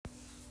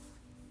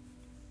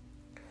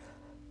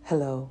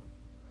Hello,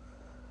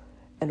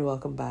 and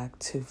welcome back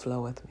to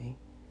Flow With Me.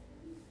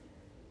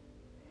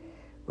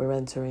 We're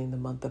entering the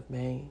month of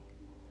May.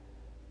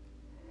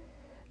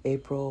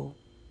 April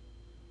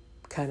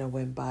kind of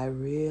went by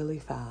really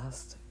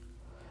fast,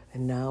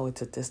 and now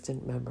it's a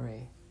distant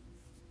memory.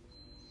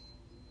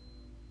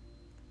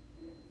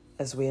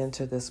 As we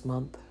enter this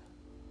month,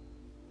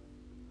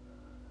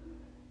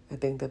 I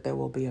think that there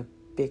will be a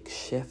big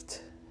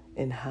shift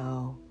in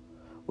how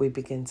we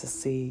begin to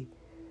see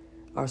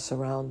our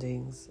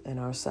surroundings and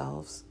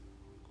ourselves.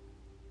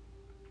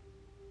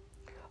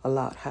 A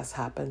lot has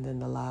happened in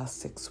the last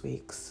 6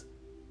 weeks,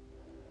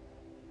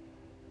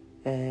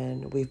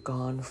 and we've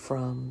gone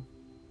from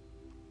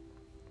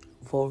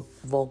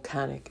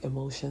volcanic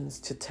emotions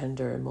to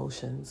tender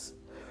emotions,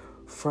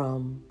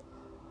 from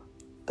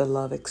the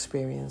love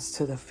experience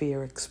to the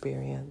fear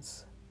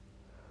experience,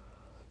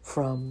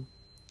 from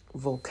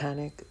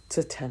volcanic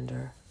to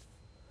tender,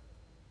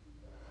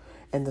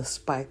 and the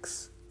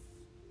spikes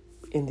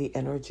in the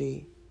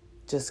energy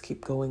just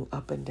keep going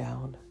up and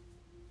down.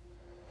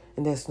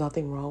 And there's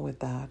nothing wrong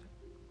with that.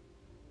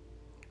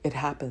 It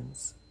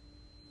happens.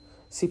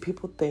 See,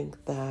 people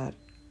think that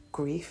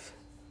grief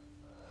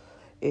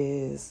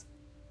is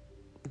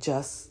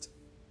just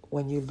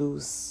when you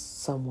lose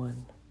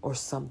someone or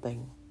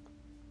something.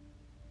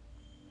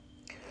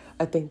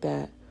 I think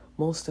that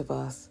most of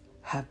us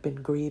have been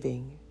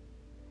grieving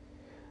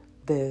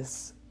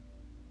this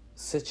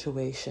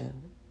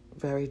situation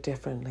very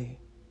differently.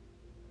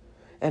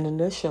 And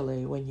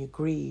initially, when you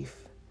grieve,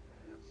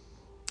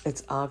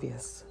 it's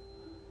obvious.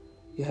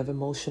 You have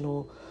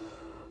emotional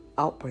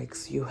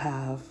outbreaks. You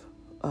have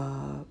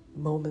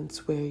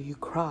moments where you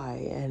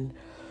cry and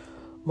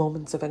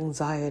moments of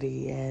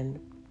anxiety, and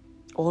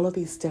all of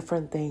these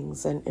different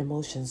things and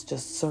emotions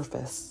just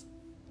surface.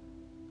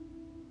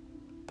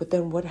 But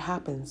then what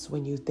happens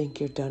when you think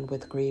you're done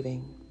with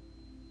grieving?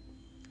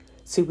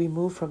 See, we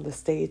move from the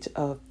stage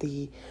of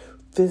the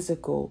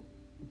physical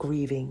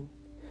grieving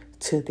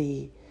to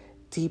the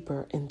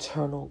deeper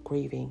internal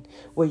grieving,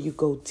 where you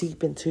go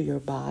deep into your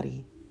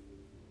body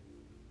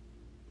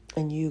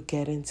and you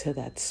get into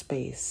that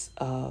space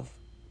of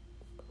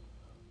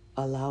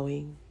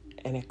allowing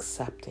and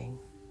accepting.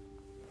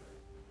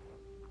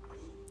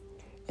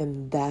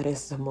 And that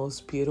is the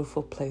most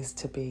beautiful place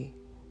to be.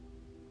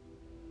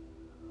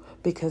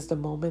 Because the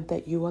moment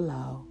that you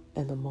allow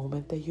and the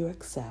moment that you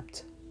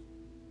accept,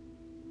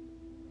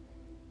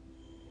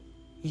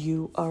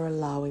 you are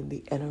allowing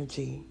the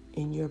energy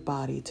in your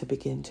body to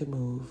begin to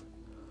move.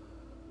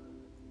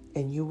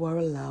 And you are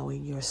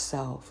allowing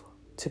yourself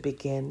to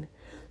begin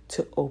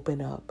to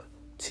open up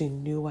to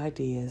new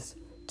ideas,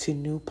 to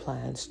new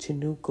plans, to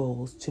new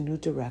goals, to new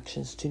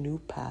directions, to new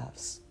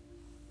paths.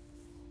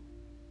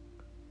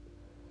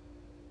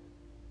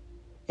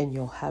 And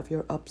you'll have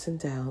your ups and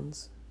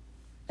downs,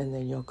 and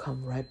then you'll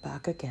come right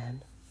back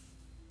again.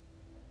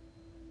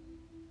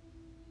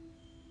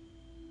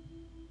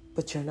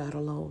 But you're not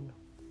alone.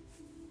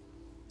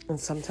 And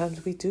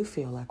sometimes we do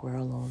feel like we're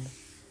alone.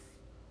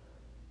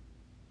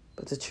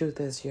 But the truth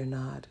is, you're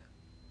not.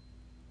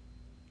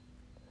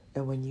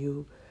 And when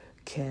you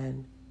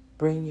can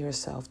bring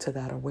yourself to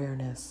that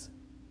awareness,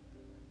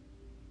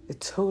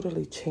 it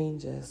totally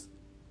changes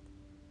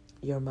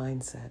your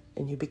mindset.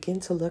 And you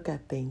begin to look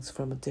at things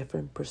from a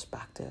different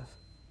perspective.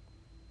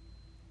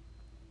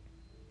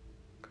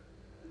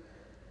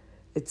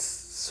 It's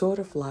sort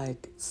of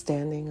like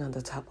standing on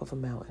the top of a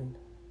mountain.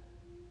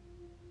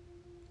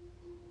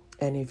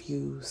 And if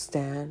you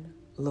stand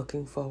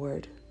looking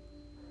forward,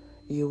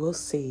 you will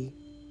see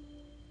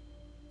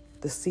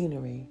the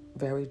scenery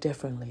very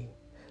differently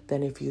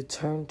than if you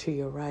turn to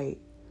your right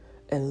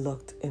and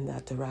looked in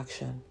that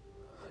direction.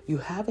 You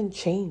haven't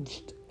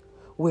changed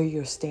where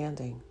you're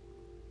standing.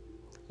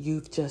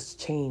 You've just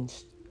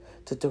changed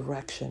the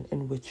direction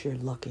in which you're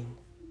looking.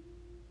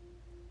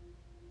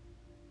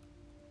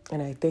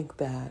 And I think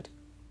that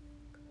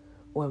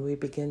when we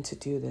begin to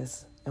do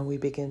this and we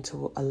begin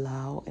to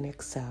allow and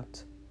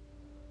accept,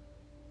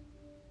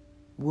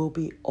 we'll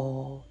be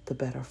all the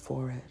better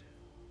for it.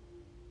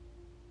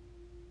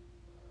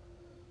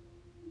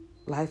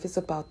 Life is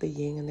about the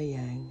yin and the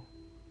yang,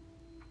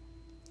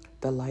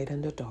 the light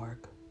and the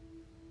dark,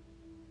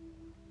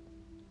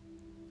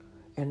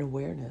 and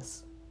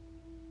awareness,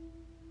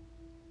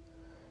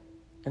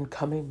 and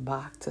coming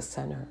back to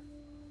center.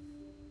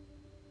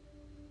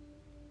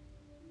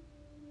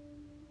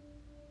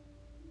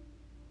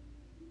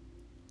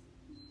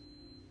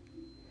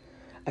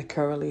 I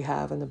currently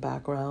have in the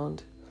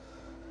background,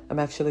 I'm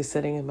actually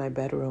sitting in my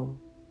bedroom,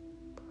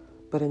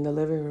 but in the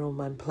living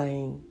room I'm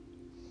playing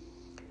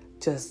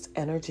just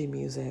energy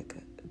music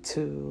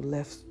to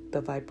lift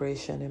the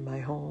vibration in my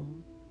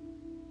home.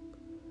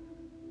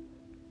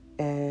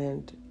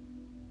 And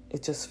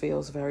it just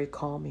feels very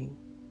calming.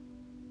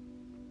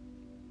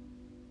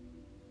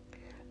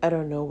 I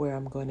don't know where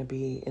I'm going to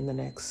be in the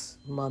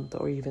next month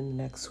or even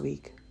the next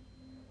week.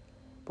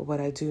 But what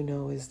I do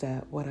know is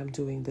that what I'm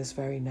doing this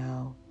very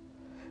now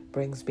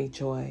brings me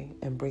joy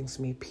and brings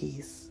me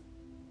peace.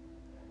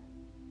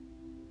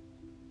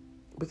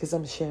 because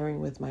I'm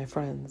sharing with my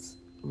friends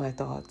my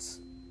thoughts,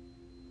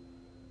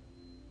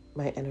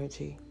 my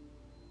energy,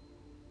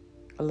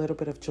 a little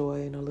bit of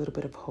joy and a little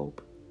bit of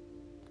hope.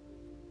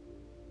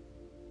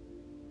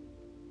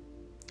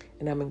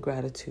 And I'm in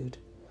gratitude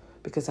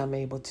because I'm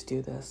able to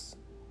do this.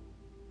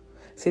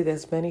 See,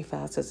 there's many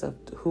facets of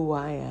who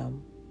I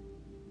am.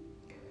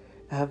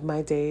 I have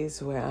my days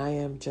where I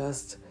am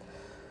just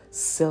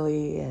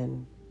silly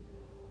and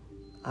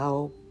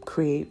I'll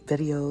create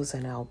videos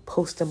and I'll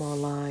post them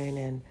online.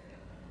 And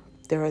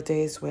there are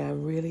days where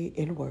I'm really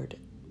inward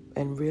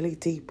and really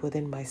deep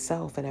within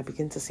myself, and I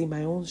begin to see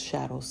my own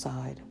shadow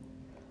side.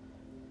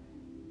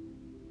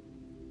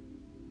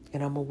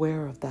 And I'm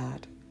aware of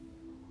that.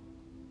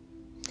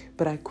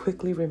 But I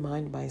quickly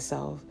remind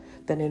myself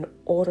that in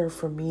order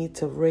for me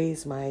to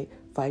raise my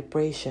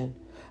vibration,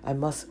 I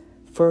must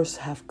first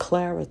have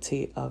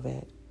clarity of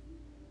it.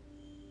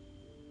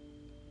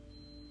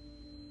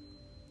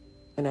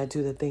 And I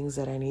do the things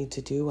that I need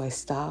to do. I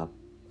stop,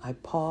 I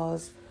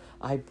pause,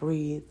 I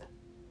breathe.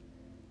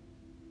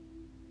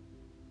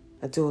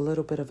 I do a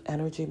little bit of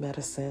energy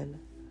medicine.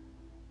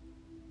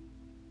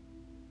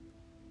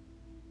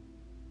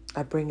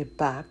 I bring it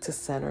back to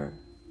center.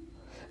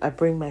 I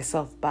bring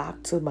myself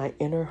back to my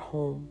inner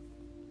home.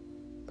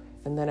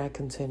 And then I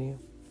continue.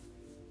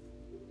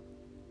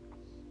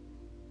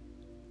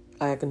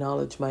 I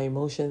acknowledge my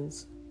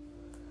emotions.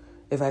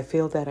 If I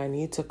feel that I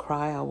need to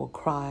cry, I will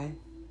cry.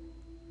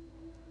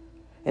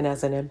 And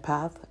as an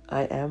empath,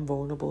 I am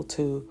vulnerable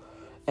to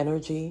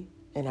energy,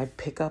 and I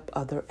pick up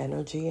other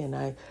energy, and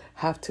I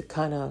have to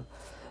kind of,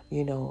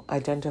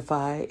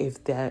 identify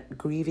if that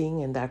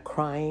grieving and that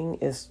crying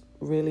is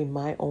really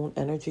my own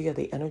energy or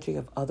the energy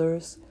of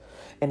others.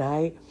 And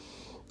I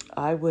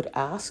would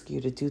ask you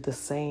to do the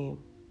same.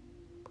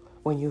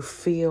 When you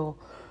feel,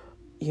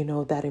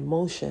 that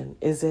emotion,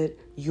 is it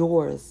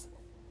yours?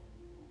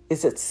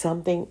 Is it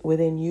something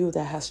within you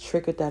that has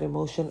triggered that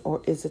emotion,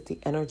 or is it the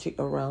energy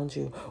around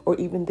you, or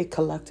even the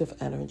collective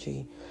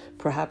energy?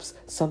 Perhaps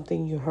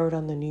something you heard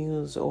on the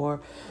news,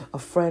 or a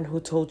friend who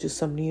told you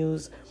some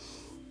news.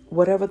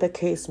 Whatever the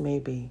case may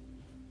be,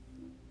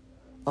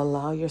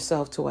 allow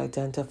yourself to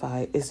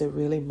identify, is it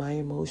really my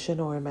emotion,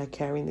 or am I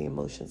carrying the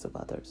emotions of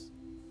others?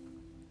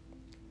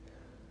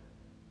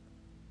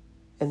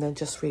 And then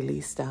just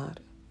release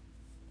that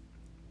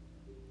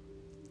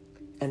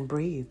and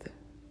breathe.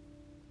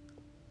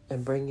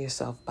 And bring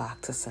yourself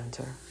back to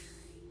center.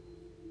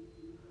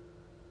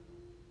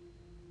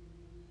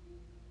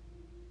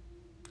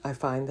 I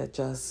find that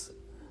just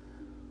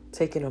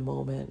taking a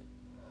moment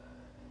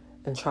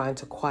and trying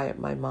to quiet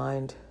my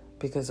mind,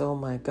 because oh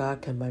my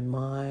God, can my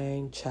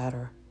mind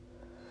chatter?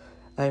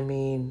 I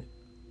mean,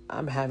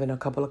 I'm having a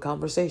couple of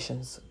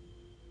conversations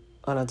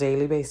on a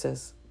daily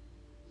basis.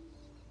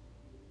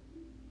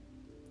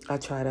 I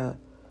try to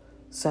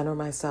center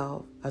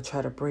myself. I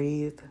try to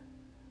breathe.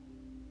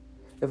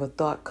 If a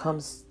thought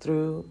comes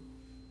through,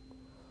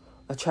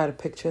 I try to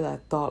picture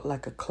that thought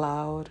like a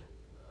cloud.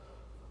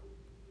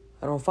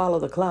 I don't follow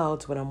the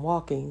clouds when I'm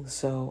walking,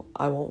 so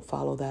I won't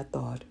follow that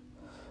thought.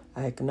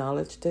 I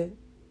acknowledged it,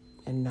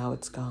 and now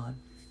it's gone.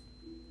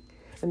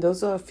 And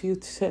those are a few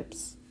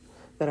tips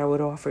that I would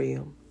offer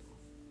you.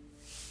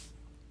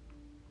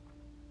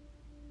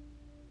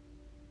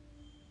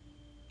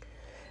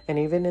 And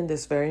even in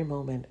this very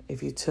moment,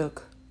 if you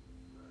took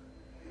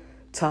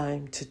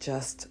time to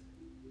just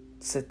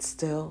sit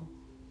still,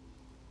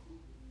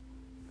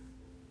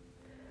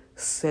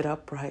 sit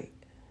upright,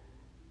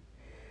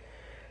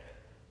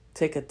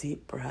 take a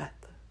deep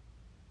breath,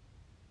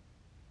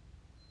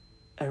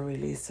 and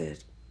release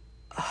it.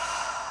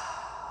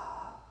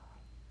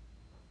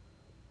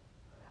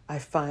 I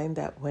find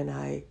that when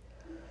I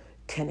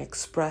can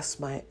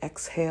express my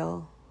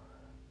exhale,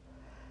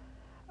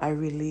 I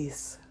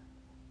release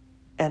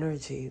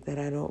energy that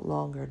I no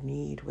longer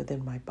need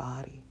within my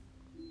body.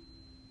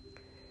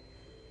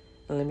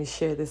 And let me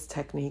share this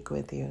technique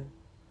with you.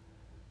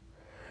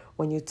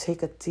 When you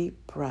take a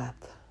deep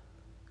breath,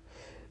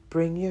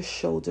 bring your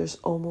shoulders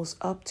almost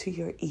up to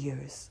your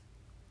ears.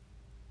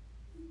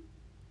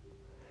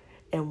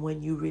 And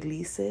when you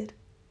release it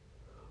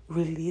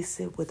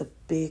with a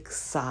big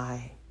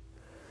sigh.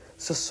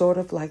 So sort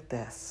of like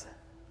this.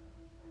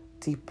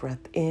 Deep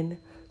breath in,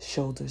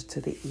 shoulders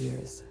to the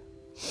ears.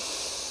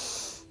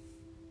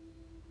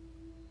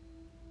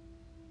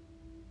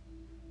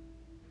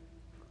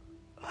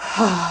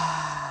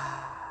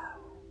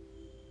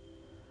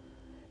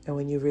 And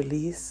when you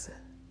release,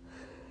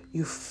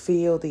 you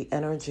feel the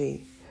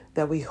energy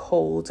that we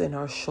hold in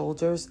our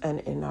shoulders and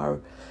in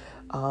our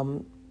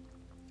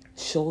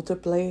shoulder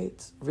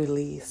blades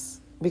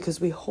release,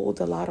 because we hold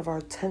a lot of our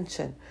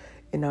tension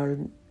in our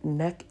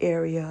neck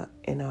area,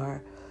 in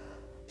our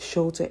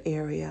shoulder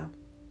area.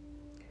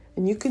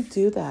 And you can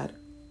do that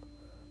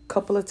a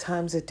couple of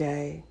times a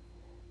day.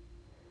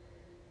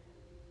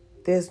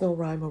 There's no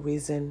rhyme or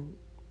reason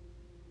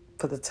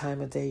for the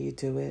time of day you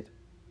do it.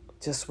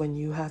 Just when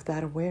you have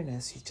that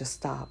awareness, you just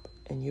stop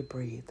and you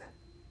breathe.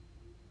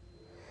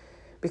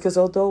 Because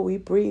although we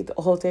breathe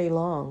all day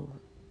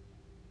long,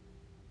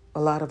 A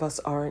lot of us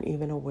aren't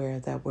even aware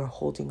that we're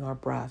holding our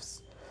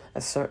breaths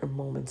at certain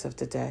moments of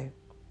the day.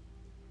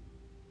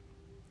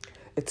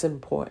 It's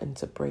important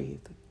to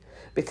breathe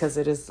because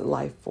it is the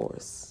life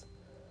force.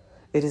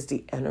 It is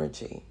the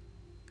energy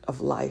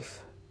of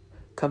life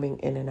coming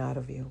in and out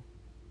of you.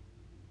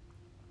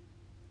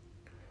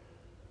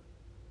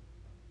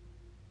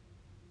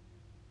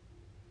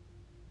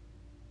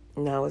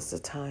 Now is the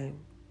time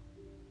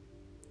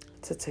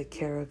to take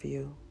care of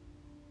you.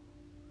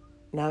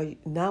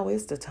 Now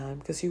is the time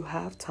because you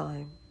have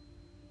time.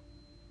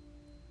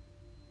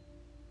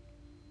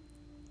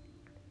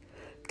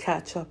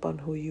 Catch up on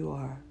who you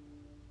are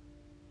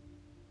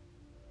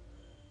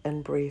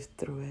and breathe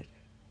through it.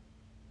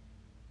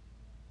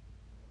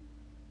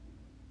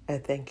 I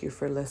thank you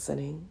for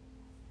listening.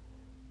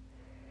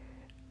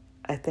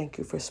 I thank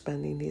you for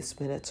spending these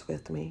minutes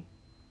with me.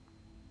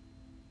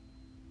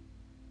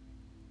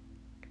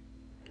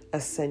 I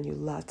send you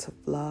lots of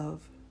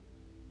love,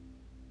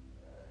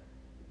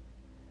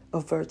 a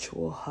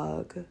virtual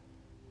hug.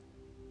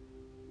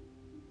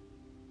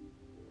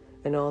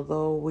 And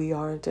although we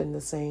aren't in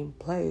the same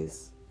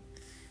place,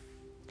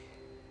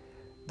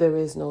 there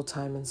is no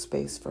time and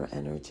space for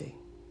energy.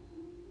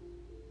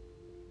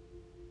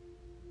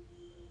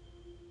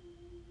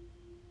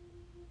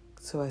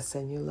 So I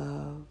send you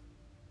love,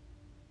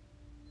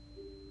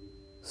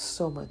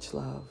 so much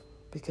love,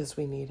 because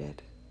we need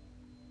it.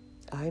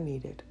 I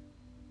need it.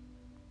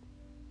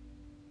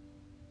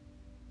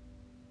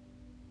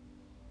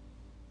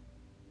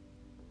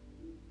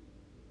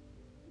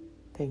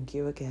 Thank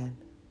you again.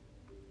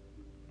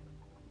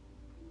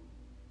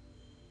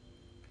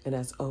 And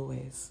as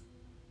always,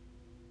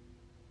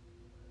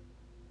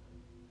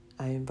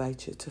 I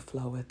invite you to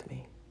flow with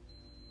me.